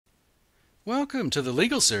Welcome to the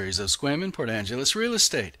legal series of Squim and Port Angeles Real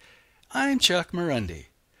Estate. I'm Chuck Marundi.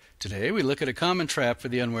 Today we look at a common trap for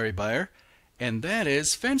the unwary buyer, and that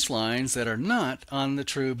is fence lines that are not on the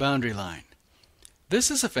true boundary line. This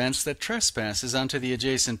is a fence that trespasses onto the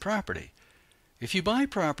adjacent property. If you buy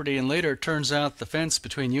property and later it turns out the fence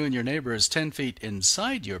between you and your neighbor is 10 feet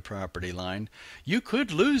inside your property line, you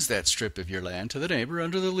could lose that strip of your land to the neighbor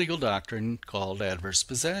under the legal doctrine called adverse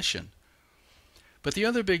possession. But the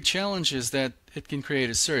other big challenge is that it can create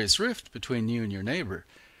a serious rift between you and your neighbor,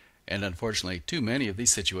 and unfortunately too many of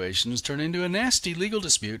these situations turn into a nasty legal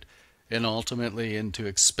dispute and ultimately into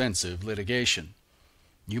expensive litigation.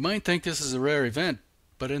 You might think this is a rare event,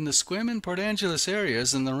 but in the Squim and Port Angeles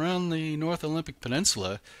areas and around the North Olympic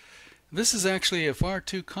Peninsula, this is actually a far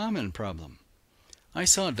too common problem. I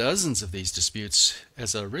saw dozens of these disputes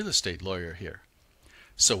as a real estate lawyer here.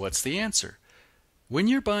 So what's the answer? When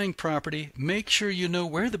you're buying property, make sure you know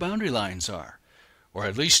where the boundary lines are, or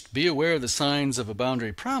at least be aware of the signs of a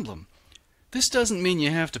boundary problem. This doesn't mean you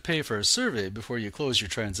have to pay for a survey before you close your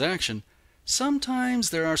transaction. Sometimes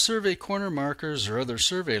there are survey corner markers or other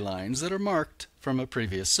survey lines that are marked from a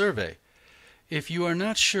previous survey. If you are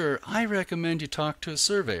not sure, I recommend you talk to a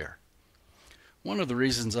surveyor. One of the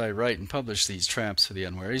reasons I write and publish these traps for the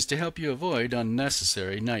unwary is to help you avoid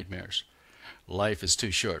unnecessary nightmares. Life is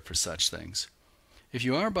too short for such things. If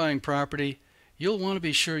you are buying property, you'll want to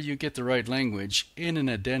be sure you get the right language in an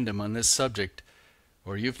addendum on this subject,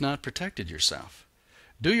 or you've not protected yourself.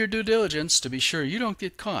 Do your due diligence to be sure you don't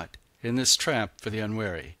get caught in this trap for the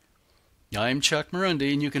unwary. I'm Chuck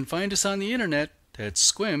Marundi, and you can find us on the internet at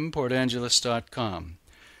squimportangeles.com.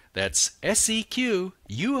 That's SEQUIM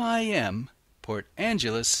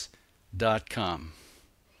portangeles.com.